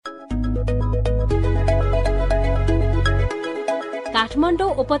काठमाडौँ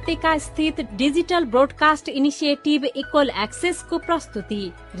उपत्यका स्थित digital broadcast initiative equal एक्सेसको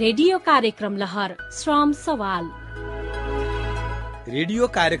प्रस्तुति रेडियो कार्यक्रम लहर श्रम सवाल। रेडियो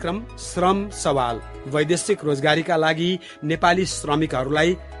कार्यक्रम श्रम सवाल वैदेशिक रोजगारीका लागि नेपाली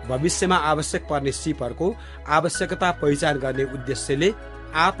श्रमिकहरूलाई भविष्यमा आवश्यक पर्ने सिपहरूको आवश्यकता पहिचान गर्ने उद्देश्यले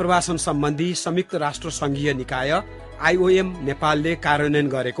आप्रवासन सम्बन्धी संयुक्त राष्ट्र संघीय निकाय IOM नेपालले कार्यान्वयन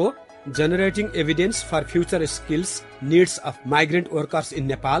गरेको generating evidence for future skills needs of migrant workers in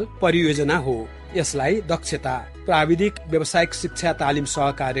Nepal परियोजना हो। यसलाई दक्षता प्राविधिक व्यावसायिक शिक्षा तालिम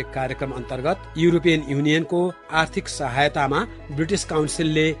सहकार्य कार्यक्रम अन्तर्गत युरोपियन युनियनको आर्थिक सहायतामा ब्रिटिस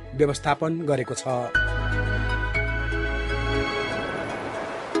काउन्सिलले व्यवस्थापन गरेको छ।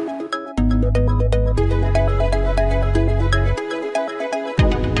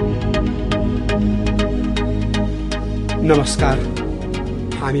 नमस्कार,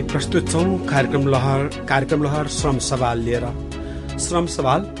 हामी प्रस्तुत छौं कार्यक्रम लहर श्रम सवाल लिएर। श्रम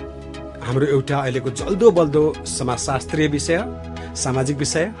सवाल हाम्रो एउटा अहिलेको जल्दो बल्दो समाजशास्त्रीय विषय, सामाजिक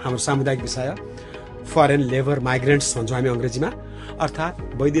विषय, हाम्रो सामुदायिक विषय फरेन लेबर माइग्रेन्ट्स भन्छौँ हामी अङ्ग्रेजीमा, अर्थात्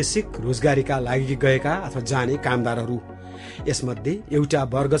वैदेशिक रोजगारीका लागि गएका अथवा जाने कामदारहरू। यसमध्ये एउटा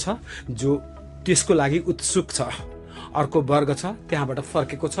वर्ग छ जो त्यसको लागि उत्सुक छ, अर्को वर्ग छ त्यहाँबाट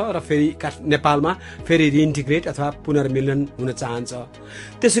फर्केको छ र फेरि नेपालमा फेरि रिइन्टिग्रेट अथवा पुनर्मिलन हुन चाहन्छ।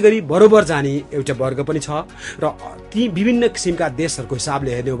 त्यसै गरी बरोबर जाने एउटा वर्ग पनि छ र ती विभिन्न किसिमका देशहरूको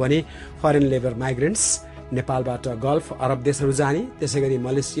हिसाबले हेर्ने हो भने फरेन लेबर माइग्रेन्ट्स नेपालबाट गल्फ अरब देशहरू जाने, त्यसै गरी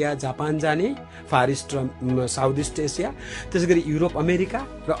मलेसिया जापान जाने, फार इस्ट र साउथ इस्ट एसिया, त्यसै गरी युरोप अमेरिका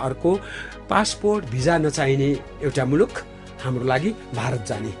र अर्को पासपोर्ट भिजा नचाहिने एउटा मुलुक हाम्रो लागि भारत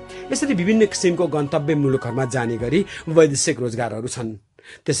जाने। यसरी विभिन्न किसिमको गन्तव्य मुलुकहरूमा जाने गरी वैदेशिक रोजगारहरू छन्।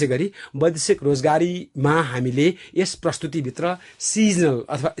 त्यसै गरी वैदेशिक रोजगारीमा हामीले यस प्रस्तुतिभित्र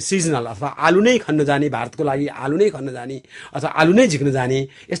सिजनल अथवा आलु नै खन्न जाने, भारतको लागि आलु नै खन्न जाने अथवा आलु नै झिक्न जाने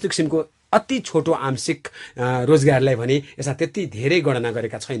यस्तो किसिमको अति छोटो आंशिक रोजगारलाई भने यसमा त्यति धेरै गणना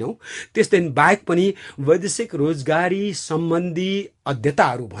गरेका छैनौँ। त्यसै बाहेक पनि वैदेशिक रोजगारी सम्बन्धी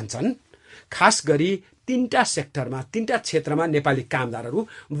अध्येताहरू भन्छन् खास गरी तीनटा सेक्टरमा, तीनटा क्षेत्रमा नेपाली कामदारहरू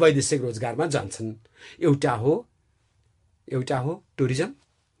वैदेशिक रोजगारमा जान्छन्। एउटा हो टुरिज्म,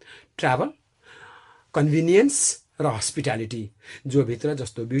 ट्राभल, कन्भिनियन्स र हस्पिटालिटी, जो भित्र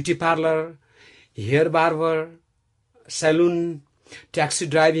जस्तो beauty parlour, hair barber, salon, taxi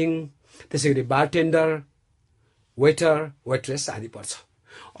driving, त्यसै गरी बारटेन्डर, वेटर, वेट्रेस आदि पर्छ।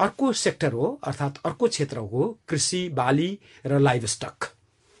 अर्को सेक्टर हो अर्थात् अर्को क्षेत्र हो कृषि, बाली र लाइभ स्टक,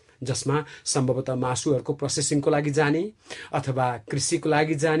 जसमा सम्भवतः मासुहरूको प्रोसेसिङको लागि जाने अथवा कृषिको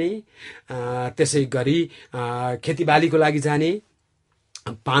लागि जाने, त्यसै गरी खेतीबालीको लागि जाने,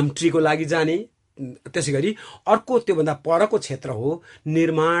 पाम ट्रीको लागि जाने। त्यसै गरी अर्को त्योभन्दा परको क्षेत्र हो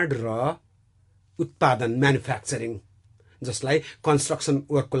निर्माण र उत्पादन, म्यानुफ्याक्चरिङ, जसलाई कन्स्ट्रक्सन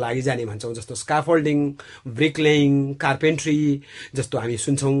वर्कको लागि जाने भन्छौँ, जस्तो स्काफोल्डिङ, ब्रिकलेइङ, कार्पेन्ट्री, जस्तो हामी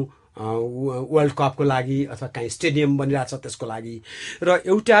सुन्छौँ वर्ल्ड कपको लागि अथवा कहीँ स्टेडियम बनिरहेछ त्यसको लागि। र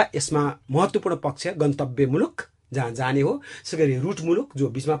एउटा यसमा महत्त्वपूर्ण पक्ष गन्तव्य मुलुक जहाँ जाने हो, त्यसै गरी रुट मुलुक जो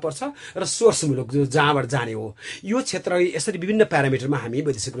बिचमा पर्छ र सोर्स मुलुक जो जहाँबाट जाने हो। यो क्षेत्र यसरी विभिन्न प्यारामिटरमा हामी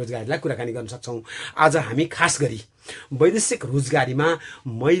वैदेशिक रोजगारीलाई कुराकानी गर्न सक्छौँ। आज हामी खास गरी वैदेशिक रोजगारीमा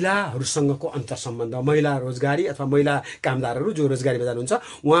महिलाहरूसँगको अन्तर्सम्बन्ध, महिला रोजगारी अथवा महिला कामदारहरू जो रोजगारीमा जानुहुन्छ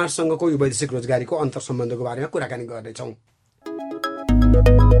उहाँहरूसँगको यो वैदेशिक रोजगारीको अन्तर्सम्बन्धको बारेमा कुराकानी गर्नेछौँ।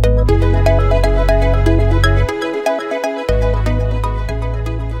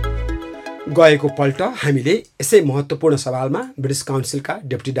 गएको पल्ट हामीले यसै महत्त्वपूर्ण सवालमा British काउन्सिलका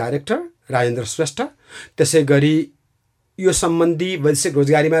deputy director Rajendra Shrestha, त्यसै गरी यो सम्बन्धी वैदेशिक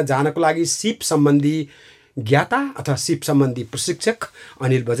रोजगारीमा जानको लागि सिप सम्बन्धी ज्ञाता अथवा सिप सम्बन्धी प्रशिक्षक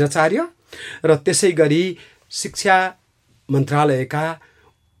अनिल बज्राचार्य र त्यसै गरी शिक्षा मन्त्रालयका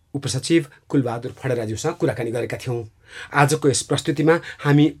उपसचिव कुलबहादुर फडेराज्यूसँग कुराकानी गरेका थियौँ। आजको यस प्रस्तुतिमा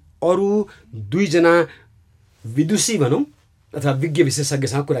हामी अरू दुईजना विदुषी भनौँ अथवा विज्ञ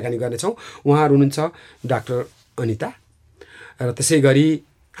विशेषज्ञसँग कुराकानी गर्नेछौँ। उहाँहरू हुनुहुन्छ डाक्टर अनिता र त्यसै गरी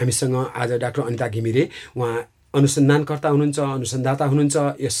हामीसँग आज डाक्टर अनिता घिमिरे, उहाँ अनुसन्धानकर्ता हुनुहुन्छ, अनुसन्धाता हुनुहुन्छ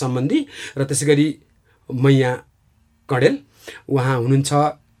यस सम्बन्धी, र त्यसै गरी मैया कडेल, उहाँ हुनुहुन्छ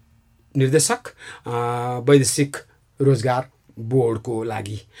निर्देशक वैदेशिक रोजगार बोर्डको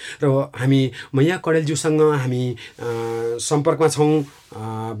लागि। र हामी मैया कडेलज्यूसँग हामी सम्पर्कमा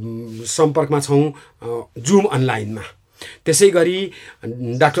छौँ जुम अनलाइनमा। त्यसै गरी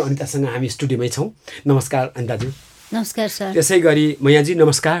डाक्टर अनितासँग हामी स्टुडियोमै छौँ। नमस्कार अनिताज्यू। नमस्कार सर। त्यसै गरी मैयाजी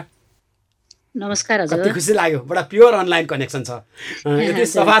नमस्कार। नमस्कार हजुर। कति खुसी लाग्यो, बडा प्योर अनलाइन कनेक्सन छ, यति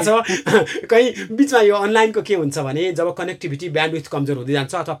सफा छ। कहीँ बिचमा यो अनलाइनको के हुन्छ भने जब कनेक्टिभिटी ब्यान्डविथ कमजोर हुँदै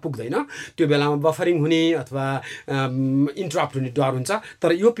जान्छ अथवा पुग्दैन त्यो बेलामा बफरिङ हुने अथवा इन्टरप्ट हुने डर हुन्छ।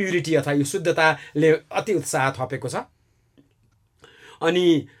 तर यो प्युरिटी अथवा यो शुद्धताले अति उत्साह थपेको छ। अनि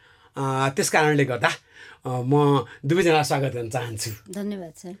त्यस कारणले गर्दा म दुवैजनालाई स्वागत गर्न चाहन्छु।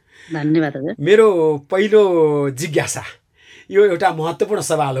 धन्यवाद सर। धन्यवाद हजुर। मेरो पहिलो जिज्ञासा यो एउटा महत्त्वपूर्ण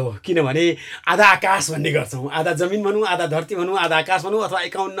सवाल हो, किनभने आधा आकाश भन्ने गर्छौँ, आधा जमिन भनौँ, आधा धरती भनौँ, आधा आकाश भनौँ, अथवा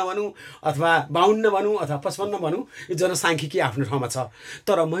 51 भनौँ, अथवा 52 भनौँ, अथवा 55 भनौँ, यो जनसाङ्ख्यिकी आफ्नो ठाउँमा छ।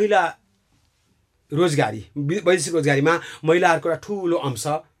 तर महिला रोजगारी, वैदेशिक रोजगारीमा महिलाहरूको एउटा ठुलो अंश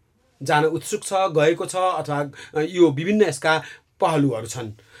जान उत्सुक छ, गएको छ, अथवा यो विभिन्न यसका पहलुहरू छन्।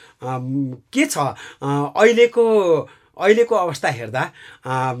 के छ अहिलेको अवस्था हेर्दा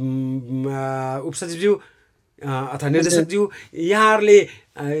उपसचिवज्यू अथवा निर्देशकज्यू, यहाँहरूले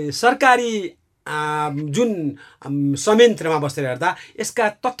सरकारी जुन संयन्त्रमा बसेर हेर्दा यसका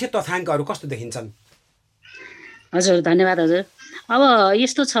तथ्य तथ्याङ्कहरू कस्तो देखिन्छन्? हजुर धन्यवाद हजुर। अब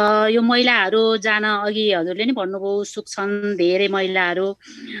यस्तो छ, यो महिलाहरू जान अघि हजुरले नि भन्नुभयो उत्सुक छन् धेरै महिलाहरू।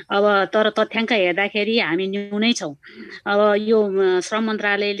 अब तर तथ्याङ्क हेर्दाखेरि हामी न्यूनै छौँ। अब यो श्रम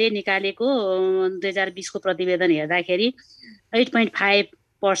मन्त्रालयले निकालेको 2020 को प्रतिवेदन हेर्दाखेरि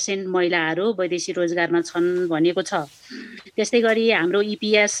 8.5% महिलाहरू वैदेशिक रोजगारमा छन् भनिएको छ। त्यस्तै गरी हाम्रो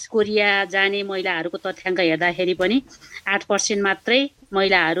EPS कोरिया जाने महिलाहरूको तथ्याङ्क हेर्दाखेरि पनि 8% मात्रै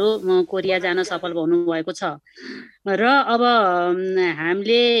महिलाहरू कोरिया जान सफल हुनुभएको छ। र अब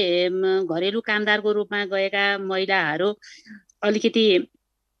हामीले घरेलु कामदारको रूपमा गएका महिलाहरू अलिकति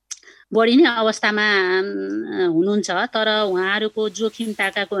बढी नै अवस्थामा हुनुहुन्छ। तर उहाँहरूको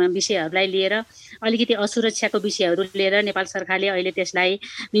जोखिमताका विषयहरूलाई लिएर, अलिकति असुरक्षाको विषयहरू लिएर नेपाल सरकारले अहिले त्यसलाई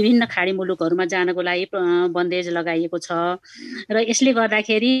विभिन्न खाडी मुलुकहरूमा जानको लागि बन्देज लगाइएको छ। र यसले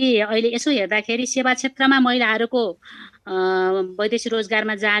गर्दाखेरि अहिले यसो हेर्दाखेरि सेवा क्षेत्रमा महिलाहरूको वैदेशिक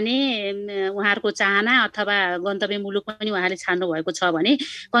रोजगारमा जाने उहाँहरूको चाहना अथवा गन्तव्य मुलुक पनि उहाँले छान्नु भएको छ भने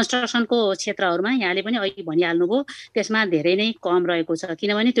कन्स्ट्रक्सनको क्षेत्रहरूमा यहाँले पनि अघि भनिहाल्नुभयो त्यसमा धेरै नै कम रहेको छ।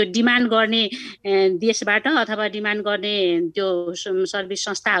 किनभने त्यो डिमान्ड गर्ने देशबाट अथवा डिमान्ड गर्ने त्यो सर्भिस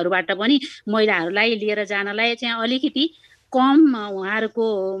संस्थाहरूबाट पनि महिलाहरूलाई लिएर जानलाई चाहिँ अलिकति कम उहाँहरूको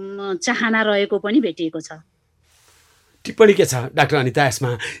चाहना रहेको पनि भेटिएको छ। टिप्पणी के छ डाक्टर अनिता? यसमा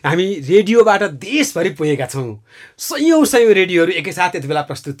हामी रेडियोबाट देशभरि पुगेका छौँ, सयौँ रेडियोहरू एकैसाथ यति बेला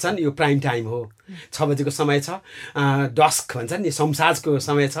प्रस्तुत छन्। यो प्राइम टाइम हो, 6 बजेको समय छ, डस्क भन्छ नि, समसाजको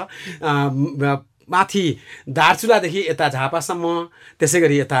समय छ। माथि दार्चुलादेखि यता झापासम्म, त्यसै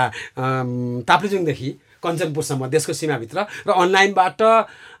गरी यता ताप्लेजुङदेखि कञ्चनपुरसम्म देशको सीमाभित्र र अनलाइनबाट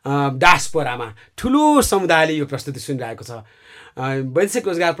डायस्पोरामा ठुलो समुदायले यो प्रस्तुति सुनिरहेको छ। वैदेशिक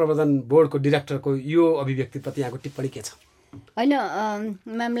रोजगार प्रवर्धन बोर्डको डिरेक्टरको यो अभिव्यक्तिप्रति यहाँको टिप्पणी के छ? होइन,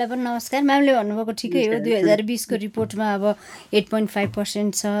 म्यामलाई पनि नमस्कार। म्यामले भन्नुभएको ठिकै हो, 2020 को रिपोर्टमा अब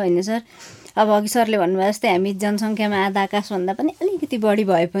 8.5% छ होइन सर। अब अघि सरले भन्नुभयो जस्तै हामी जनसङ्ख्यामा आधा आकाशभन्दा पनि अलिकति बढी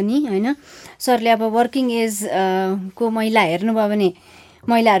भए पनि होइन, सरले अब वर्किङ एज को महिला हेर्नुभयो भने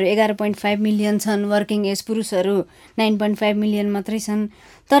महिलाहरू 11.5 मिलियन छन्, वर्किङ एज पुरुषहरू 9.5 मिलियन मात्रै छन्।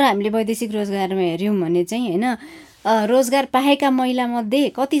 तर हामीले वैदेशिक रोजगारमा हेऱ्यौँ भने चाहिँ होइन, रोजगार पाएका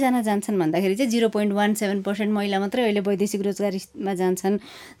महिलामध्ये कतिजना जान्छन् भन्दाखेरि चाहिँ 0.17% महिला मात्रै अहिले वैदेशिक रोजगारीमा जान्छन्,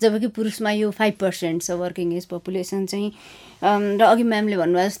 जबकि पुरुषमा यो 5% छ वर्किङ एज पपुलेसन चाहिँ। र अघि म्यामले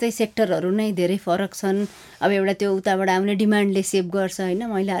भन्नुभयो जस्तै सेक्टरहरू नै धेरै फरक छन्। अब एउटा त्यो उताबाट आउने डिमान्डले सेभ गर्छ होइन,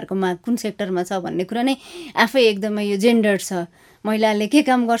 महिलाहरूको माग कुन सेक्टरमा छ भन्ने कुरा नै आफै एकदमै यो जेन्डर छ। महिलाले के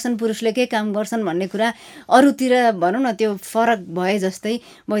काम गर्छन्, पुरुषले के काम गर्छन् भन्ने कुरा अरूतिर भनौँ न त्यो फरक भए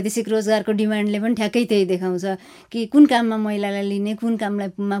जस्तै वैदेशिक रोजगारको डिमान्डले पनि ठ्याक्कै त्यही देखाउँछ कि कुन काममा महिलालाई लिने, कुन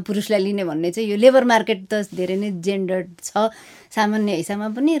काममा पुरुषलाई लिने भन्ने चाहिँ। यो लेबर मार्केट त धेरै नै जेन्डर छ सामान्य हिसाबमा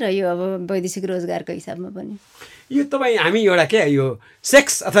पनि र यो अब वैदेशिक रोजगारको हिसाबमा पनि। यो तपाईँ हामी एउटा के यो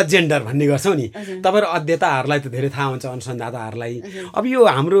सेक्स अथवा जेन्डर भन्ने गर्छौँ नि, तपाईँहरू अध्येताहरूलाई त धेरै थाहा हुन्छ, अनुसन्धाताहरूलाई। अब यो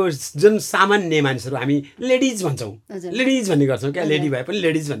हाम्रो जुन सामान्य मानिसहरू हामी लेडिज भन्छौँ, लेडिज भन्ने गर्छौँ क्या, लेडी भए पनि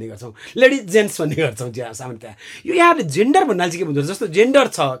लेडिज भन्ने गर्छौँ, लेडिज जेन्ट्स भन्ने गर्छौँ सामान्यतया। यो यहाँले जेन्डर भन्नाले चाहिँ के बुझ्नुहुन्छ? जस्तो जेन्डर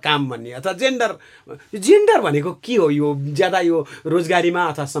छ काम भन्ने अथवा जेन्डर भनेको के हो? यो ज्यादा यो रोजगारीमा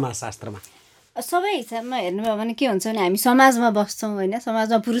अथवा समाजशास्त्रमा सबै हिसाबमा हेर्नुभयो भने के हुन्छ भने हामी समाजमा बस्छौँ होइन,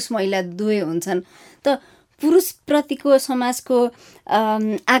 समाजमा पुरुष महिला दुवै हुन्छन्। त पुरुषप्रतिको समाजको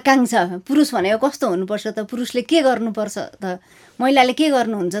आकाङ्क्षा, पुरुष भनेको कस्तो हुनुपर्छ त, पुरुषले के गर्नुपर्छ त, महिलाले के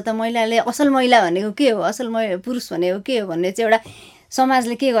गर्नुहुन्छ त, महिलाले असल महिला भनेको के हो, असल पुरुष भनेको के हो भन्ने चाहिँ एउटा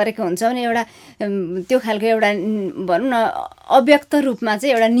समाजले के गरेको हुन्छ भने एउटा त्यो खालको एउटा भनौँ न अव्यक्त रूपमा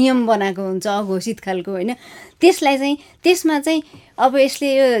चाहिँ एउटा नियम बनाएको हुन्छ अघोषित खालको होइन। त्यसलाई चाहिँ त्यसमा चाहिँ अब यसले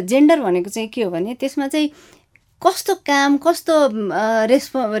यो जेन्डर भनेको चाहिँ के हो भने त्यसमा चाहिँ कस्तो काम कस्तो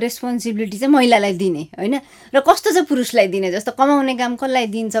रेस्पोन्सिबिलिटी चाहिँ महिलालाई दिने होइन र कस्तो चाहिँ पुरुषलाई दिने। जस्तो कमाउने काम कसलाई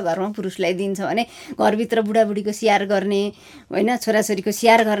दिन्छ घरमा पुरुषलाई दिन्छ भने घरभित्र बुढाबुढीको स्याहार गर्ने होइन छोराछोरीको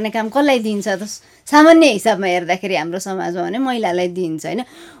स्याहार गर्ने काम कसलाई दिन्छ त सामान्य हिसाबमा हेर्दाखेरि हाम्रो समाजमा भने महिलालाई दिन्छ होइन।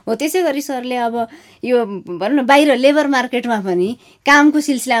 हो त्यसै गरी सरले अब यो भनौँ न बाहिर लेबर मार्केटमा पनि कामको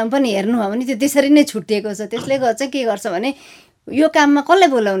सिलसिलामा पनि हेर्नु हो भने त्यो त्यसरी नै छुट्टिएको छ। त्यसले गर्छ के गर्छ भने यो काममा कसलाई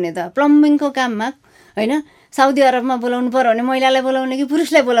बोलाउने त प्लम्बिङको काममा होइन साउदी अरबमा बोलाउनु पर्यो भने महिलालाई बोलाउने कि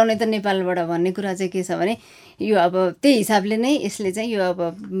पुरुषलाई बोलाउने त नेपालबाट भन्ने कुरा चाहिँ के छ भने यो अब त्यही हिसाबले नै यसले चाहिँ यो अब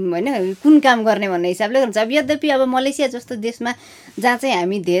होइन कुन काम गर्ने भन्ने हिसाबले हुन्छ। अब यद्यपि अब मलेसिया जस्तो देशमा जहाँ चाहिँ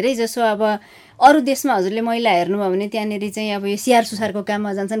हामी धेरै जसो अब अरू देशमा हजुरले महिला हेर्नुभयो भने त्यहाँनिर चाहिँ अब यो स्याहार सुसारको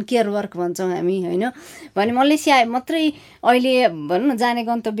काममा जान्छन् केयर वर्क भन्छौँ हामी होइन। भने मलेसिया मात्रै अहिले भनौँ न जाने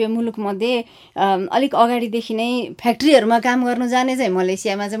गन्तव्य मुलुकमध्ये अलिक अगाडिदेखि नै फ्याक्ट्रीहरूमा काम गर्नु जाने चाहिँ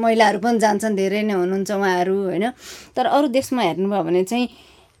मलेसियामा चाहिँ महिलाहरू पनि जान्छन् धेरै नै हुनुहुन्छ उहाँहरू होइन। तर अरू देशमा हेर्नुभयो भने चाहिँ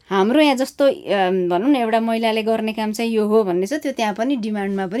हाम्रो यहाँ जस्तो भनौँ न एउटा महिलाले गर्ने काम चाहिँ यो हो भन्ने छ त्यो त्यहाँ पनि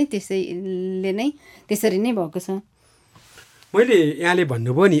डिमान्डमा पनि त्यसरी नै भएको छ। मैले यहाँले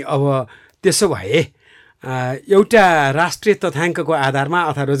भन्नुभयो नि अब त्यसो भए एउटा राष्ट्रिय तथ्याङ्कको आधारमा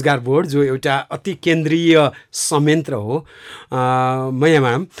अथवा रोजगार बोर्ड जो एउटा अति केन्द्रीय संयन्त्र हो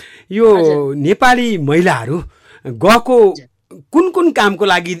म्याम यो नेपाली महिलाहरू गएको कुन कामको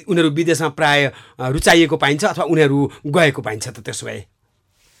लागि उनीहरू विदेशमा प्राय रुचाइएको पाइन्छ अथवा उनीहरू गएको पाइन्छ त त्यसो भए?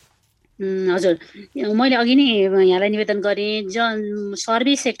 हजुर मैले अघि नै यहाँलाई निवेदन गरेँ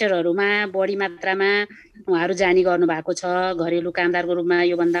सर्भिस सेक्टरहरूमा बढी मात्रामा उहाँहरू जाने गर्नुभएको छ घरेलु कामदारको रूपमा।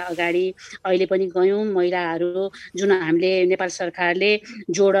 योभन्दा अगाडि अहिले पनि गयौँ महिलाहरू जुन हामीले नेपाल सरकारले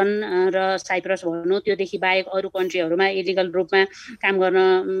जोर्डन र साइप्रस भनौँ त्योदेखि बाहेक अरू कन्ट्रीहरूमा इलिगल रूपमा काम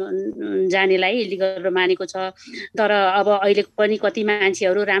गर्न जानेलाई इलिगल मानेको छ। तर अब अहिले पनि कति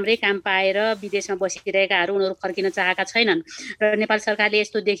मान्छेहरू राम्रै काम पाएर विदेशमा बसिरहेकाहरू उनीहरू फर्किन चाहेका छैनन् र नेपाल सरकारले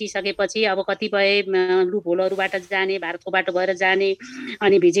यस्तो देखिसकेपछि अब कतिपय लुपहोलहरूबाट जाने भारतको बाटो भएर जाने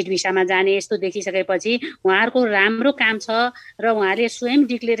अनि भिजिट भिसामा जाने यस्तो देखिसकेपछि उहाँहरूको राम्रो काम छ र उहाँले स्वयं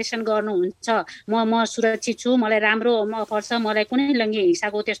डिक्लेरेसन गर्नुहुन्छ म सुरक्षित छु मलाई राम्रो अफर छ मलाई कुनै लैङ्गिक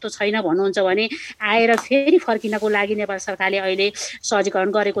हिंसाको त्यस्तो छैन भन्नुहुन्छ भने आएर फेरि फर्किनको लागि नेपाल सरकारले अहिले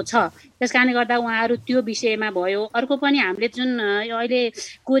सहजीकरण गरेको छ। त्यस कारणले गर्दा उहाँहरू त्यो विषयमा भयो। अर्को पनि हामीले जुन अहिले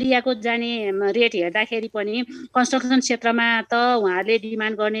कोरियाको जाने रेट हेर्दाखेरि पनि कन्स्ट्रक्सन क्षेत्रमा त उहाँहरूले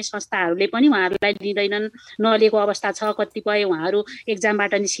डिमान्ड गर्ने संस्थाहरूले पनि उहाँहरूलाई दिँदैनन् नलिएको अवस्था छ। कतिपय उहाँहरू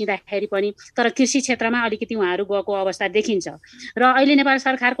एक्जामबाट निस्किँदाखेरि पनि तर कृषि क्षेत्रमा अलिकति उहाँहरू गएको अवस्था देखिन्छ। र अहिले नेपाल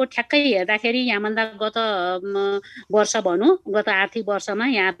सरकारको ठ्याक्कै हेर्दाखेरि यहाँभन्दा गत वर्ष भनौँ गत आर्थिक वर्षमा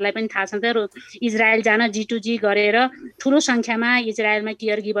यहाँहरूलाई पनि थाहा छ त इजरायल जान G2G गरेर ठुलो सङ्ख्यामा इजरायलमा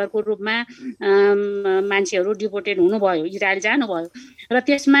केयर गिभरको रूपमा मान्छेहरू डिपोर्टेड हुनुभयो इजरायल जानुभयो। र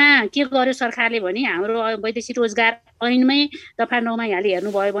त्यसमा के गर्यो सरकारले भने हाम्रो वैदेशिक रोजगार ऐनमै दफा 9 मा यहाँले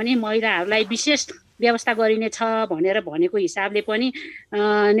हेर्नुभयो भने महिलाहरूलाई विशेष व्यवस्था गरिनेछ भनेर भनेको हिसाबले पनि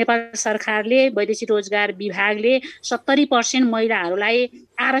नेपाल सरकारले वैदेशिक रोजगार विभागले 70% महिलाहरूलाई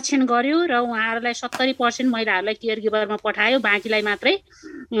आरक्षण गर्यो र उहाँहरूलाई 70% महिलाहरूलाई केयर गिभरमा पठायो बाँकीलाई मात्रै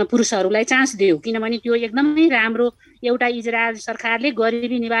पुरुषहरूलाई चान्स दियो। किनभने त्यो एकदमै राम्रो एउटा इजरायल सरकारले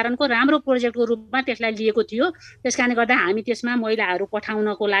गरिबी निवारणको राम्रो प्रोजेक्टको रूपमा त्यसलाई लिएको थियो। त्यसकारणले गर्दा हामी त्यसमा महिलाहरू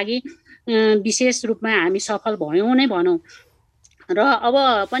पठाउनको लागि विशेष रूपमा हामी सफल भयौँ नै भनौँ। र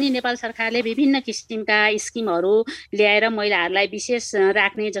अब पनि नेपाल सरकारले विभिन्न किसिमका स्किमहरू ल्याएर महिलाहरूलाई विशेष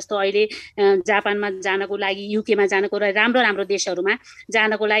राख्ने जस्तो अहिले जापानमा जानको लागि युकेमा जानको र राम्रो देशहरूमा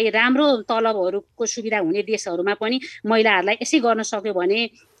जानको लागि राम्रो तलबहरूको सुविधा हुने देशहरूमा पनि महिलाहरूलाई यसै गर्न सक्यो भने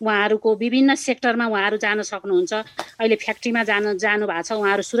उहाँहरूको विभिन्न सेक्टरमा उहाँहरू जान सक्नुहुन्छ। अहिले फ्याक्ट्रीमा जानु भएको छ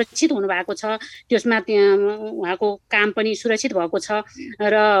उहाँहरू सुरक्षित हुनुभएको छ त्यसमा उहाँको काम पनि सुरक्षित भएको छ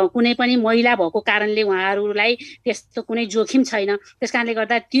र कुनै पनि महिला भएको कारणले उहाँहरूलाई त्यस्तो कुनै जोखिम छैन। त्यसकारणले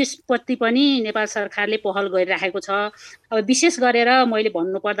गर्दा त्यसप्रति पनि नेपाल सरकारले पहल गरिराखेको छ। अब विशेष गरेर मैले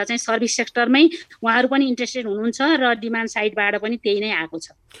भन्नुपर्दा चाहिँ सर्भिस सेक्टरमै उहाँहरू पनि इन्ट्रेस्टेड हुनुहुन्छ र डिमान्ड साइडबाट पनि त्यही नै आएको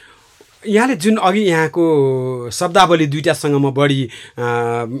छ। यहाँले जुन अघि यहाँको शब्दावली दुईटासँग म बढी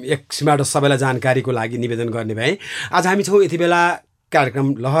एक किसिमबाट सबैलाई जानकारीको लागि निवेदन गर्ने भए। आज हामी छौँ यति बेला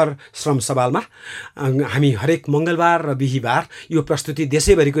कार्यक्रम लहर श्रम सवालमा। हामी हरेक मङ्गलबार र बिहिबार यो प्रस्तुति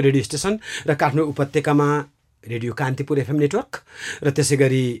देशैभरिको रेडियो स्टेसन र काठमाडौँ उपत्यकामा रेडियो कान्तिपुर FM नेटवर्क र त्यसै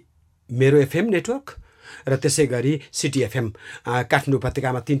गरी मेरो FM नेटवर्क र त्यसै गरी सिटी FM काठमाडौँ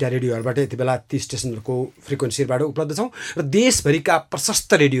उपत्यकामा 3टा रेडियोहरूबाट यति बेला 30 स्टेसनहरूको फ्रिक्वेन्सीबाट उपलब्ध छौँ र देशभरिका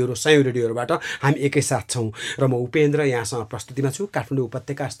प्रशस्त रेडियोहरू 100 रेडियोहरूबाट हामी एकैसाथ छौँ। र म उपेन्द्र यहाँसँग प्रस्तुतिमा छु। काठमाडौँ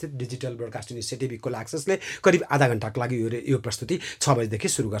उपत्यका स्थित डिजिटल ब्रोडकास्टिङ इनिसिएटिभ इक्वल एक्सेसले करिब आधा घण्टाको लागि यो प्रस्तुति 6 बजेदेखि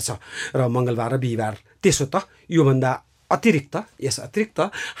सुरु गर्छ र मङ्गलबार र बिहिबार। त्यसो त योभन्दा यस अतिरिक्त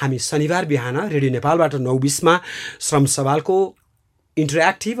हामी शनिबार बिहान रेडियो नेपालबाट 9:20मा श्रम सवालको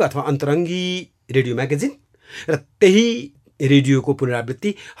इन्टरेक्टिभ अथवा अन्तरङ्गी रेडियो म्यागजिन र त्यही रेडियोको पुनरावृत्ति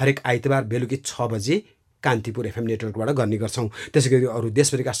हरेक आइतबार बेलुकी 6 बजे कान्तिपुर एफएम नेटवर्कबाट गर्ने गर्छौँ। त्यसै गरी अरू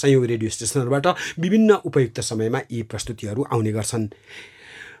देशभरिका संयोग रेडियो स्टेसनहरूबाट विभिन्न उपयुक्त समयमा यी प्रस्तुतिहरू आउने गर्छन्।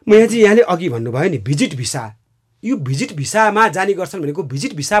 मैयाजी यहाँले अघि भन्नुभयो नि भिजिट भिसा, यो भिजिट भिसामा जाने गर्छन् भनेको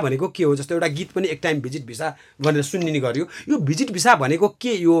भिजिट भिसा भनेको के हो? जस्तो एउटा गीत पनि एक टाइम भिजिट भिसा भनेर सुनिने गर्यो। यो भिजिट भिसा भनेको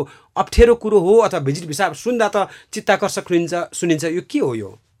के? यो अप्ठ्यारो कुरो हो अथवा भिजिट भिसा सुन्दा त चित्ताकर्षक सुनिन्छ, यो के हो?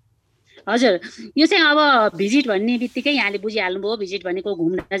 यो हजुर, यो चाहिँ अब भिजिट भन्ने बित्तिकै यहाँले बुझिहाल्नुभयो, भिजिट भनेको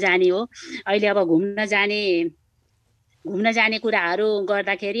घुम्न जाने हो। अहिले अब घुम्न जाने कुराहरू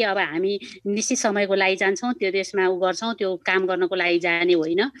गर्दाखेरि अब हामी निश्चित समयको लागि जान्छौँ, त्यो देशमा गर्छौँ, त्यो काम गर्नको लागि जाने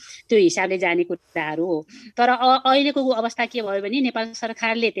होइन, त्यो हिसाबले जाने कुराहरू हो। तर अहिलेको अवस्था के भयो भने नेपाल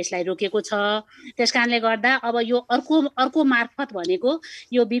सरकारले त्यसलाई रोकेको छ। त्यस कारणले गर्दा अब यो अर्को मार्फत भनेको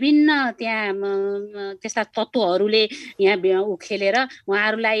यो विभिन्न त्यहाँ त्यस्ता तत्त्वहरूले यहाँ खेलेर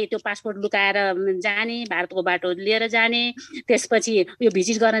उहाँहरूलाई त्यो पासपोर्ट लुकाएर जाने, भारतको बाटो लिएर जाने, त्यसपछि यो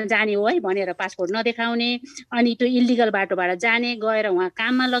भिजिट गर्न जाने हो है भनेर पासपोर्ट नदेखाउने, अनि त्यो इलिगल बाटोबाट जाने, गएर उहाँ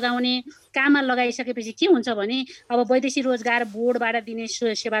काममा लगाइसकेपछि के हुन्छ भने अब वैदेशिक रोजगार बोर्डबाट दिने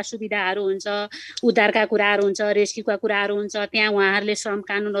सेवा सुविधाहरू हुन्छ, उद्धारका कुराहरू हुन्छ, रेस्क्युका कुराहरू हुन्छ। त्यहाँ उहाँहरूले श्रम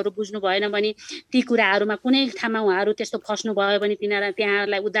कानुनहरू बुझ्नु भएन भने ती कुराहरूमा कुनै ठाउँमा उहाँहरू त्यस्तो फस्नु भयो भने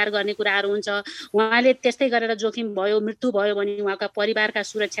त्यहाँलाई उद्धार गर्ने कुराहरू हुन्छ। उहाँले त्यस्तै गरेर जोखिम भयो, मृत्यु भयो भने उहाँका परिवारका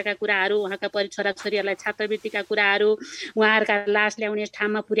सुरक्षाका कुराहरू, उहाँका छोराछोरीहरूलाई छात्रवृत्तिका कुराहरू, उहाँहरूका लास ल्याउने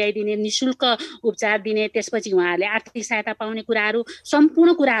ठाउँमा पुर्याइदिने, निःशुल्क उपचार दिने, त्यसपछि उहाँहरूले आर्थिक सहायता पाउने कुराहरू,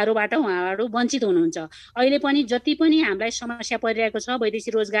 सम्पूर्ण कुराहरूबाट उहाँहरू वञ्चित हुनुहुन्छ। अहिले पनि जति पनि हामीलाई समस्या परिरहेको छ,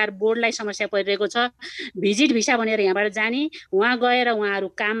 वैदेशिक रोजगार बोर्डलाई समस्या परिरहेको छ, भिजिट भिसा भनेर यहाँबाट जाने, उहाँ गएर उहाँहरू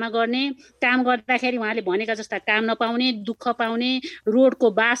काममा गर्ने, काम गर्दाखेरि उहाँले भनेका जस्ता काम नपाउने, दुःख पाउने,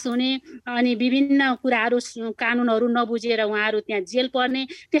 रोडको बास हुने, अनि विभिन्न कुराहरू कानुनहरू नबुझेर उहाँहरू त्यहाँ जेल पर्ने,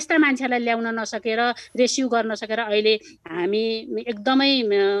 त्यस्ता मान्छेलाई ल्याउन नसकेर, रेस्क्यु गर्न नसकेर अहिले हामी एकदमै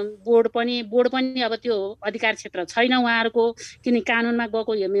बोर्ड पनि अब त्यो अधिकार क्षेत्र छैन उहाँहरूको, किन कानुनमा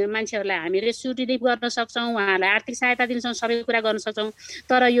गएको मान्छेहरूलाई हामी रेस्क्यु रिलिफ गर्न सक्छौँ, उहाँहरूलाई आर्थिक सहायता दिन्छौँ, सबै कुरा गर्न सक्छौँ।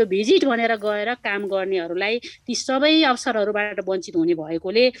 तर यो भिजिट भनेर गएर काम गर्नेहरूलाई ती सबै अवसरहरूबाट वञ्चित हुने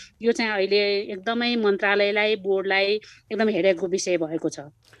भएकोले यो चाहिँ अहिले एकदमै मन्त्रालयलाई, बोर्डलाई एकदम हेरेको विषय भएको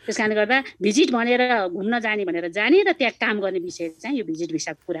छ। त्यस कारणले गर्दा भिजिट भनेर घुम्न जाने भनेर जाने र त्यहाँ काम गर्ने विषय चाहिँ यो भिजिट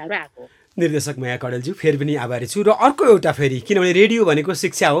भिसाको कुराहरू आएको। निर्देशक माया कडेलज्यू फेरि पनि आभारी छु। र अर्को एउटा फेरि, किनभने रेडियो भनेको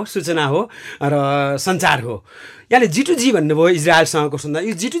शिक्षा हो, सूचना हो र सञ्चार हो। यहाँले G2G भन्नुभयो इजरायलसँगको सुन्दा,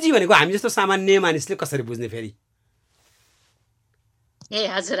 यो G2G भनेको हामी जस्तो सामान्य मानिसले कसरी बुझ्ने फेरि?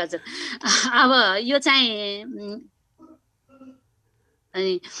 हजुर अब यो चाहिँ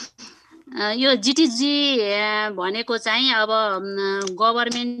यो G2G भनेको चाहिँ अब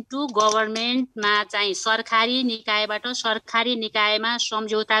गभर्मेन्ट टु गभर्मेन्टमा चाहिँ सरकारी निकायबाट सरकारी निकायमा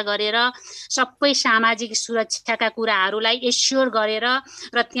सम्झौता गरेर सबै सामाजिक सुरक्षाका कुराहरूलाई एस्योर गरेर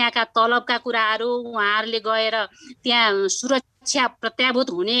र त्यहाँका तलबका कुराहरू उहाँहरूले गएर त्यहाँ सुरक्षा प्रत्याभूत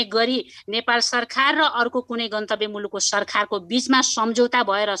हुने गरी नेपाल सरकार र अर्को कुनै गन्तव्य मुलुकको सरकारको बीचमा सम्झौता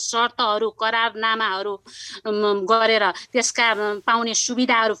भएर शर्तहरू, करारनामाहरू गरेर त्यसका पाउने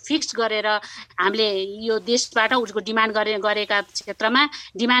सुविधाहरू फिक्स गरेर हामीले यो देशबाट उसको डिमान्ड गरेका क्षेत्रमा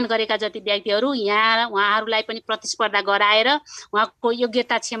डिमान्ड गरेका जति व्यक्तिहरू यहाँ उहाँहरूलाई पनि प्रतिस्पर्धा गराएर उहाँको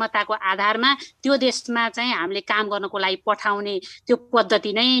योग्यता क्षमताको आधारमा त्यो देशमा चाहिँ हामीले काम गर्नको लागि पठाउने त्यो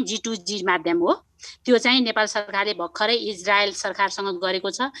पद्धति नै G2G माध्यम हो। त्यो चाहिँ नेपाल सरकारले भर्खरै इजरायल सरकारसँग गरेको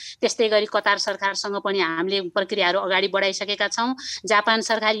छ। त्यस्तै गरी कतार सरकारसँग पनि हामीले प्रक्रियाहरू अगाडि बढाइसकेका छौँ। जापान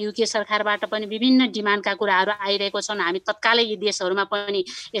सरकार, युके सरकारबाट पनि विभिन्न डिमान्डका कुराहरू आइरहेको छन्। हामी तत्कालै यी देशहरूमा पनि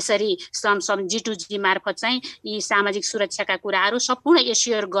यसरी G2G मार्फत चाहिँ यी सामाजिक सुरक्षाका कुराहरू सम्पूर्ण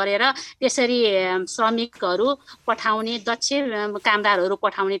एस्योर गरेर त्यसरी श्रमिकहरू पठाउने, दक्ष कामदारहरू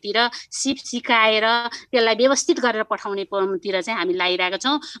पठाउनेतिर सिप सिकाएर त्यसलाई व्यवस्थित गरेर पठाउनेतिर चाहिँ हामी लागिरहेका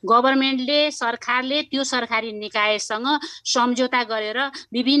छौँ। गभर्मेन्टले सरकारले त्यो सरकारी निकायसँग सम्झौता गरेर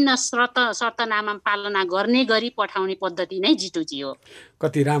विभिन्न शर्तनामा पालना गर्ने गरी पठाउने पद्धति नै G2G हो।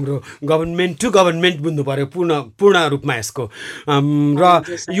 कति राम्रो, गभर्मेन्ट टु गभर्मेन्ट बुझ्नु पर्यो पूर्ण रूपमा यसको। र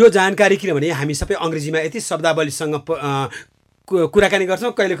यो जानकारी, किनभने हामी सबै अङ्ग्रेजीमा यति शब्दावलीसँग कुराकानी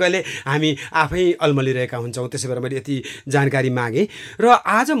गर्छौँ, कहिले कहिले हामी आफै अल्मलिरहेका हुन्छौँ। त्यसै भएर मैले यति जानकारी मागेँ। र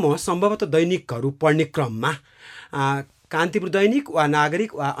आज म सम्भवतः दैनिकहरू पढ्ने क्रममा कान्तिपुर दैनिक वा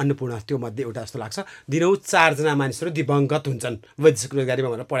नागरिक वा अन्नपूर्ण त्यो मध्ये एउटा जस्तो लाग्छ। दिनहुँ 4 जना मानिसहरू दिवंगत हुन्छन् वैदेशिक रोजगारीमा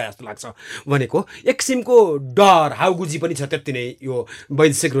भनेर पढाए जस्तो लाग्छ। भनेको एक किसिमको डर हाउगुजी पनि छ त्यति नै यो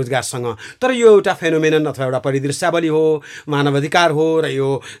वैदेशिक रोजगारसँग। तर यो एउटा फेनोमेनन अथवा एउटा परिदृश्यावली हो, मानवाधिकार हो र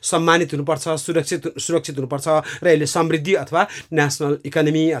यो सम्मानित हुनुपर्छ, सुरक्षित हुनुपर्छ र यसले समृद्धि अथवा नेसनल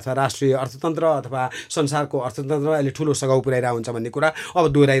इकोनोमी अथवा राष्ट्रिय अर्थतन्त्र अथवा संसारको अर्थतन्त्र यसले ठुलो सघाउ पुर्याइरहेको हुन्छ भन्ने कुरा अब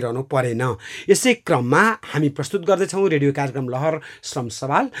दोहोऱ्याइरहनु परेन। यसै क्रममा हामी प्रस्तुत गर्दैछौँ रेडियो कार्यक्रम लहर श्रम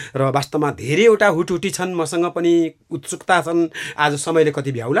सवाल र वास्तवमा धेरैवटा हुटहुटी छन्, मसँग पनि उत्सुकता छन्। आज समयले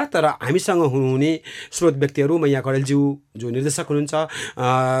कति भ्याउला, तर हामीसँग हुनुहुने स्रोत व्यक्तिहरू मैया कडेलज्यू जो निर्देशक हुनुहुन्छ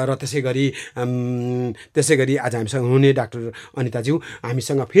र त्यसै गरी आज हामीसँग हुनुहुने डाक्टर अनिताज्यू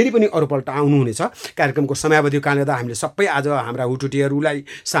हामीसँग फेरि पनि अरूपल्ट आउनुहुनेछ। कार्यक्रमको समयावधिको कारणले गर्दा हामीले सबै आज हाम्रा हुटुटीहरूलाई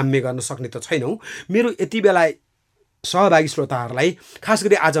साम्य गर्न सक्ने त छैनौँ। मेरो यति बेला सहभागी श्रोताहरूलाई खास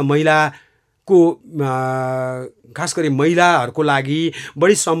गरी आज महिलाहरूको लागि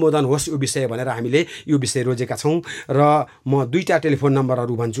बढी सम्बोधन होस् यो विषय भनेर हामीले यो विषय रोजेका छौँ र म 2टा टेलिफोन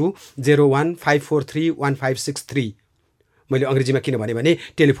नम्बरहरू भन्छु। 0154315663 मैले अङ्ग्रेजीमा किन भने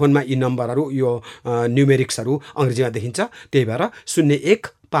टेलिफोनमा यी नम्बरहरू यो न्युमेरिक्सहरू अङ्ग्रेजीमा देखिन्छ, त्यही भएर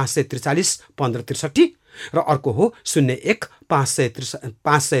 01-543-1563 र अर्को हो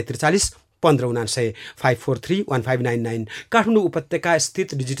 01-543-1559 543-1599 काठमाडौँ उपत्यका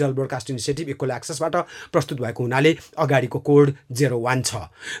स्थित डिजिटल ब्रोडकास्ट इनिसिएटिभ इक्वल एक्सेसबाट प्रस्तुत भएको हुनाले अगाडिको कोड 01 छ।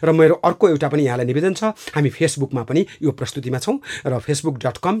 र मेरो अर्को एउटा पनि यहाँलाई निवेदन छ, हामी फेसबुकमा पनि यो प्रस्तुतिमा छौँ र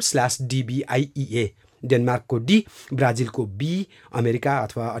facebook.com/dbiea डेनमार्कको डी, ब्राजिलको बी, अमेरिका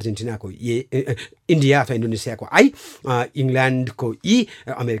अथवा अर्जेन्टिनाको ए, इन्डिया अथवा इन्डोनेसियाको आई, इङ्ल्यान्डको ई,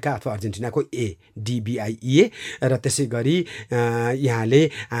 अमेरिका अथवा अर्जेन्टिनाको ए, DBIEA र त्यसै गरी यहाँले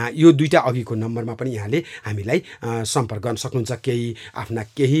यो 2टा अघिको नम्बरमा पनि यहाँले हामीलाई सम्पर्क गर्न सक्नुहुन्छ।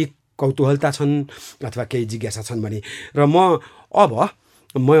 केही कौतूहलता छन् अथवा केही जिज्ञासा छन् भने। र म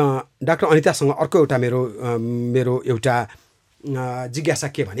डाक्टर अनितासँग अर्को एउटा मेरो एउटा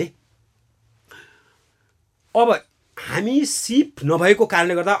जिज्ञासा के भने, अब हामी सिप नभएको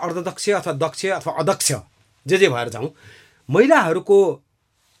कारणले गर्दा अर्धदक्ष अथवा दक्ष अथवा अदक्ष जे भएर जाउँ, महिलाहरूको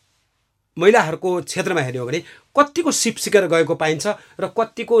क्षेत्रमा हेर्ने हो भने कतिको सिप सिकेर गएको पाइन्छ र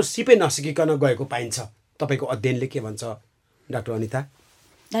कतिको सिपै नसिकिकन गएको पाइन्छ? तपाईँको अध्ययनले के भन्छ डाक्टर अनिता?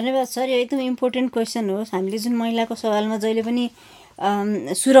 धन्यवाद सर, यो एकदम इम्पोर्टेन्ट क्वेसन हो। हामीले जुन महिलाको सवालमा जहिले पनि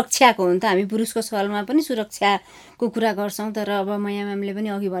सुरक्षाको हुन्छ, हामी पुरुषको सवालमा पनि सुरक्षाको कुरा गर्छौँ, तर अब मैया म्यामले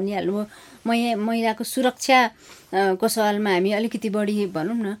पनि अघि भनिहाल्नुभयो महिलाको सुरक्षाको सवालमा हामी अलिकति बढी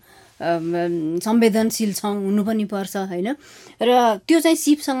भनौँ न संवेदनशील छौँ, हुनु पनि पर्छ होइन। र त्यो चाहिँ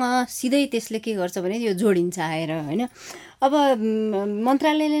सिपसँग सिधै त्यसले के गर्छ भने यो जोडिन्छ आएर होइन। अब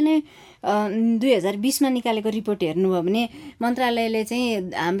मन्त्रालयले नै 2020मा निकालेको रिपोर्ट हेर्नुभयो भने मन्त्रालयले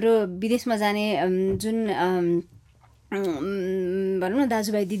चाहिँ हाम्रो विदेशमा जाने जुन भनौँ न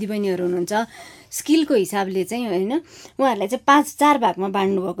दाजुभाइ दिदीबहिनीहरू हुनुहुन्छ स्किलको हिसाबले चाहिँ होइन, उहाँहरूलाई चाहिँ 4 भागमा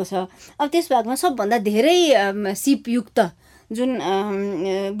बाँड्नुभएको छ। अब त्यस भागमा सबभन्दा धेरै सिपयुक्त जुन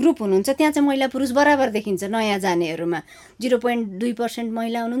ग्रुप हुनुहुन्छ त्यहाँ चाहिँ महिला पुरुष बराबर देखिन्छ। नयाँ जानेहरूमा 0.2%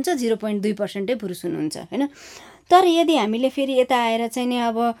 महिला हुनुहुन्छ, 0.2% पुरुष हुनुहुन्छ होइन। तर यदि हामीले फेरि यता आएर चाहिँ नि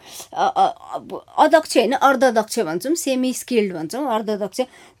अब अदक्ष होइन अर्धदक्ष भन्छौँ, सेमी स्किल्ड भन्छौँ, अर्धदक्ष,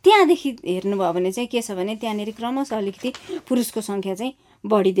 त्यहाँदेखि हेर्नुभयो भने चाहिँ के छ भने त्यहाँनिर क्रमशः अलिकति पुरुषको सङ्ख्या चाहिँ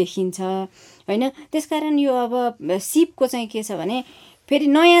बढी देखिन्छ होइन। त्यसकारण यो अब सिपको चाहिँ के छ भने फेरि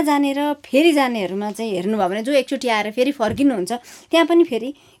नयाँ जाने र फेरि जानेहरूमा चाहिँ हेर्नुभयो भने जो एकचोटि आएर फेरि फर्किनुहुन्छ त्यहाँ पनि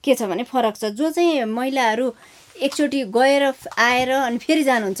फेरि के छ भने फरक छ। जो चाहिँ महिलाहरू एकचोटि गएर आएर अनि फेरि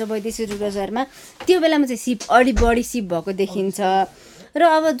जानुहुन्छ वैदेशिक रोजगारमा, त्यो बेलामा चाहिँ सिप अलि बढी सिप भएको देखिन्छ। र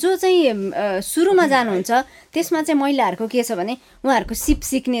अब जो चाहिँ सुरुमा जानुहुन्छ त्यसमा चाहिँ महिलाहरूको के छ भने उहाँहरूको सिप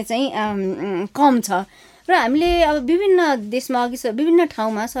सिक्ने चाहिँ कम छ। र हामीले अब विभिन्न देशमा विभिन्न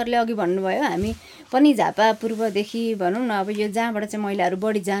ठाउँमा सरले अघि भन्नुभयो हामी पनि झापा पूर्वदेखि भनौँ न अब यो जहाँबाट चाहिँ महिलाहरू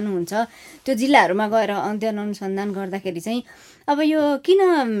बढी जानुहुन्छ त्यो जिल्लाहरूमा गएर अध्ययन अनुसन्धान गर्दाखेरि चाहिँ अब यो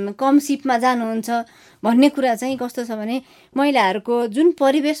किन कम सिपमा जानुहुन्छ भन्ने कुरा चाहिँ कस्तो छ भने महिलाहरूको जुन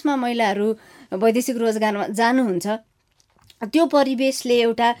परिवेशमा महिलाहरू वैदेशिक रोजगारमा जानुहुन्छ त्यो परिवेशले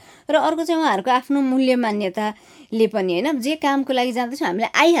एउटा र अर्को चाहिँ उहाँहरूको आफ्नो मूल्य मान्यताले पनि होइन। जे कामको लागि जाँदैछौँ हामीलाई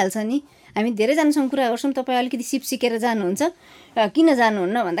आइहाल्छ नि, हामी धेरैजनासँग कुरा गर्छौँ तपाईँ अलिकति सिप सिकेर जानुहुन्छ किन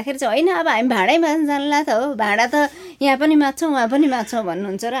जानुहुन्न भन्दाखेरि चाहिँ होइन अब हामी भाँडैमा जानला त हो, भाँडा त यहाँ पनि माच्छौँ उहाँ पनि माच्छौँ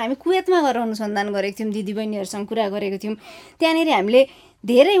भन्नुहुन्छ। र हामी कुवेतमा गएर अनुसन्धान गरेको थियौँ, दिदीबहिनीहरूसँग कुरा गरेको थियौँ, त्यहाँनिर हामीले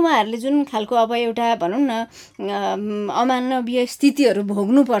धेरै उहाँहरूले जुन खालको अब एउटा भनौँ न अमानवीय स्थितिहरू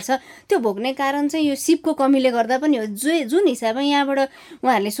भोग्नुपर्छ त्यो भोग्ने कारण चाहिँ यो सिपको कमीले गर्दा पनि हो। जुन हिसाबमा यहाँबाट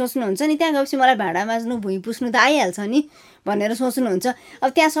उहाँहरूले सोच्नुहुन्छ नि त्यहाँ गएपछि मलाई भाँडा माझ्नु भुइँ पुस्नु त आइहाल्छ नि भनेर सोच्नुहुन्छ। अब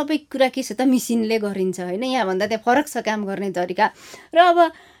त्यहाँ सबै कुरा के छ त मिसिनले गरिन्छ होइन, यहाँभन्दा त्यहाँ फरक छ काम गर्ने तरिका। र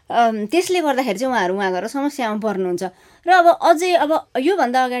अब त्यसले गर्दाखेरि चाहिँ उहाँहरू वहाँ गएर समस्यामा पर्नुहुन्छ। र अब अझै अब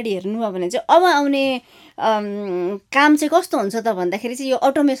योभन्दा अगाडि हेर्नुभयो भने चाहिँ अब आउने काम चाहिँ कस्तो हुन्छ त भन्दाखेरि चाहिँ यो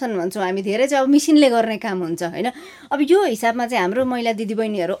अटोमेसन भन्छौँ हामी, धेरै चाहिँ अब मिसिनले गर्ने काम हुन्छ होइन। अब यो हिसाबमा चाहिँ हाम्रो महिला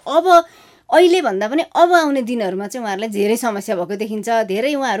दिदीबहिनीहरू अब अहिले भन्दा पनि अब आउने दिनहरूमा चाहिँ उहाँहरूलाई धेरै समस्या भएको देखिन्छ।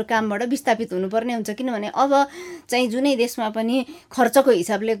 धेरै उहाँहरू कामबाट विस्थापित हुनुपर्ने हुन्छ, किनभने अब चाहिँ जुनै देशमा पनि खर्चको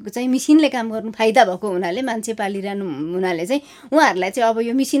हिसाबले चाहिँ मिसिनले काम गर्नु फाइदा भएको हुनाले, मान्छे पालिरहनु हुनाले चाहिँ उहाँहरूलाई चाहिँ अब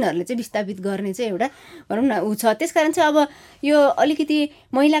यो मिसिनहरूले चाहिँ विस्थापित गर्ने चाहिँ एउटा भनौँ न ऊ छ। त्यसकारण चाहिँ अब यो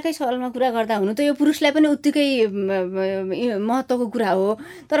अलिकति महिलाकै सवालमा कुरा गर्दा हुनु त यो पुरुषलाई पनि उत्तिकै महत्त्वको कुरा हो,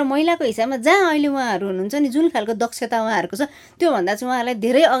 तर महिलाको हिसाबमा जहाँ अहिले उहाँहरू हुनुहुन्छ नि जुन खालको दक्षता उहाँहरूको छ त्योभन्दा चाहिँ उहाँहरूलाई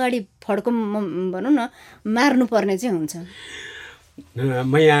धेरै अगाडि फड्को भनौँ न मार्नुपर्ने चाहिँ हुन्छ।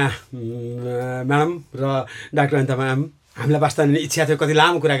 म यहाँ म्याडम र डाक्टर अनिता म्याम हामीलाई वास्तवमा इच्छा थियो कति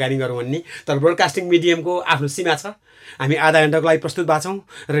लामो कुराकानी गरौँ भन्ने, तर ब्रोडकास्टिङ मिडियमको आफ्नो सीमा छ। हामी आधा घन्टाको लागि प्रस्तुत भएको छौँ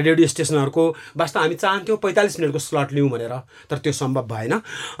र रेडियो स्टेसनहरूको वास्तव हामी चाहन्थ्यौँ 45 मिनटको स्लट लिउँ भनेर, तर त्यो सम्भव भएन।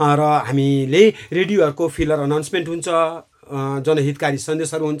 र हामीले रेडियोहरूको फिलर अनाउन्समेन्ट हुन्छ, जनहितकारी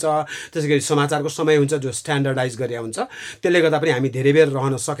सन्देशहरू हुन्छ, त्यसै गरी समाचारको समय हुन्छ जो स्ट्यान्डर्डाइज गरे हुन्छ। त्यसले गर्दा पनि हामी धेरै बेर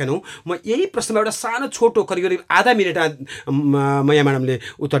रहन सकेनौँ। म यही प्रश्नमा एउटा सानो छोटो करिब आधा मिनटमा मैया म्याडमले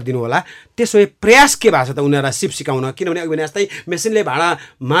उत्तर दिनु होला। त्यसो भए प्रयास के भएको छ त उनीहरूलाई सिप सिकाउन, किनभने अघि भने जस्तै मेसिनले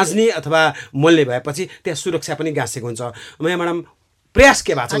भाँडा माझ्ने अथवा मोल्ने भएपछि त्यहाँ सुरक्षा पनि गाँसेको हुन्छ। मैया म्याडम प्रयास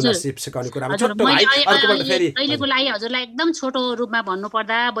के भएको छ सिप सिकाउने कुरामा? अहिलेको लागि हजुरलाई एकदम छोटो रूपमा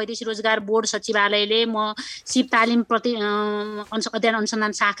भन्नुपर्दा वैदेशिक रोजगार बोर्ड सचिवालयले म सिप तालिम प्रति अध्ययन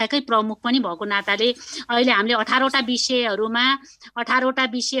अनुसन्धान शाखाकै प्रमुख पनि भएको नाताले अहिले हामीले 18वटा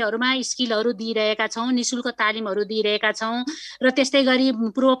विषयहरूमा स्किलहरू दिइरहेका छौँ, निःशुल्क तालिमहरू दिइरहेका छौँ। र त्यस्तै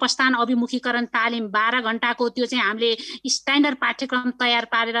गरी पूर्व प्रस्थान अभिमुखीकरण तालिम 12 घण्टाको त्यो चाहिँ हामीले स्ट्यान्डर्ड पाठ्यक्रम तयार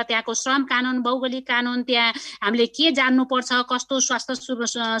पारेर त्यहाँको श्रम कानुन, भौगोलिक कानुन, त्यहाँ हामीले के जान्नुपर्छ, कस्तो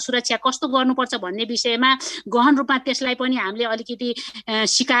सुरक्षा कस्तो गर्नुपर्छ भन्ने विषयमा गहन रूपमा त्यसलाई पनि हामीले अलिकति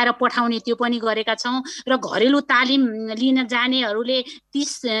सिकाएर पठाउने त्यो पनि गरेका छौँ। र घरेलु तालिम लिन जानेहरूले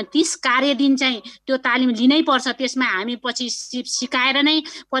 30 कार्यदिन चाहिँ त्यो तालिम लिनै पर्छ। त्यसमा हामी पछि सिकाएर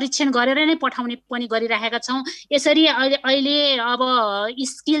नै परीक्षण गरेर नै पठाउने पनि गरिरहेका छौँ। यसरी अहिले अब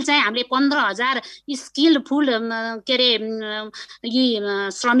स्किल चाहिँ हामीले 15,000 स्किलफुल के अरे यी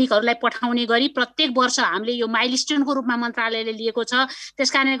श्रमिकहरूलाई पठाउने गरी प्रत्येक वर्ष हामीले यो माइलस्टोनको रूपमा मन्त्रालयले लिएको छ।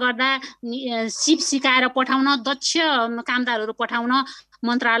 त्यसकारणले गर्दा सिप सिकाएर पठाउन, दक्ष कामदारहरू पठाउन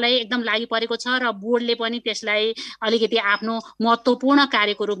मन्त्रालय एकदम लागि परेको छ र बोर्डले पनि त्यसलाई अलिकति आफ्नो महत्त्वपूर्ण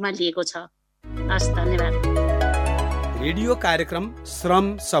कार्यको रूपमा लिएको छ। हस्, धन्यवाद। रेडियो कार्यक्रम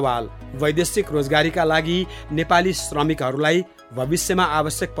श्रम सवाल वैदेशिक रोजगारीका लागि नेपाली श्रमिकहरूलाई भविष्यमा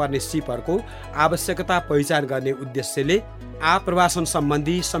आवश्यक पर्ने सिपहरूको आवश्यकता पहिचान गर्ने उद्देश्यले आप्रवासन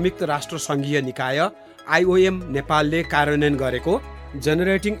सम्बन्धी संयुक्त राष्ट्र सङ्घीय निकाय IOM नेपालले कार्यान्वयन गरेको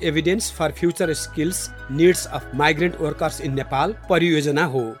generating evidence for future skills needs of migrant workers in Nepal परियोजना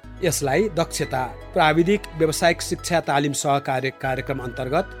हो। यसलाई दक्षता, प्राविधिक व्यावसायिक शिक्षा तालिम सहकार्य कार्यक्रम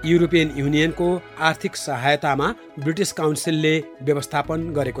अन्तर्गत युरोपियन युनियनको आर्थिक सहायतामा ब्रिटिस काउन्सिलले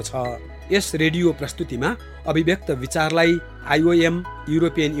व्यवस्थापन गरेको छ। यस रेडियो प्रस्तुतिमा अभिव्यक्त विचारलाई IOM,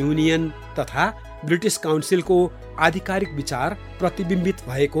 युरोपियन युनियन तथा ब्रिटिस काउन्सिलको आधिकारिक विचार प्रतिबिम्बित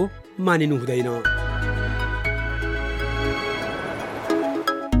भएको मानिनु हुँदैन।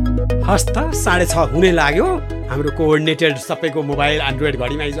 हस्त 6:30 हुने लाग्यो। हाम्रो कोअर्डिनेटेड सबैको मोबाइल एन्ड्रोइड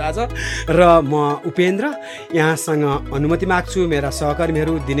घडीमा हिजो आज र म उपेन्द्र यहाँसँग अनुमति माग्छु। मेरा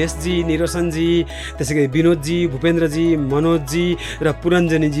सहकर्मीहरू दिनेशजी, निरोशनजी, त्यसै गरी विनोदजी, भूपेन्द्रजी, मनोजजी र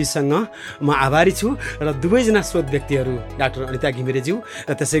पुरञ्जनीजीसँग म आभारी छु। र दुवैजना स्रोत व्यक्तिहरू डाक्टर अनिता घिमिरेज्यू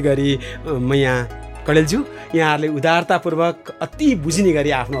र त्यसै गरी म यहाँ कडेलज्यू, यहाँहरूले उदारतापूर्वक अति बुझिने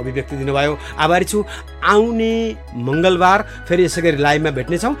गरी आफ्नो अभिव्यक्ति दिनुभयो, आभारी छु। आउने मङ्गलबार फेरि यसै गरी लाइभमा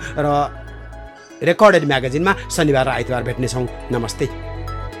भेट्नेछौँ र रेकर्डेड म्यागजिनमा शनिबार र आइतबार भेट्नेछौँ। नमस्ते।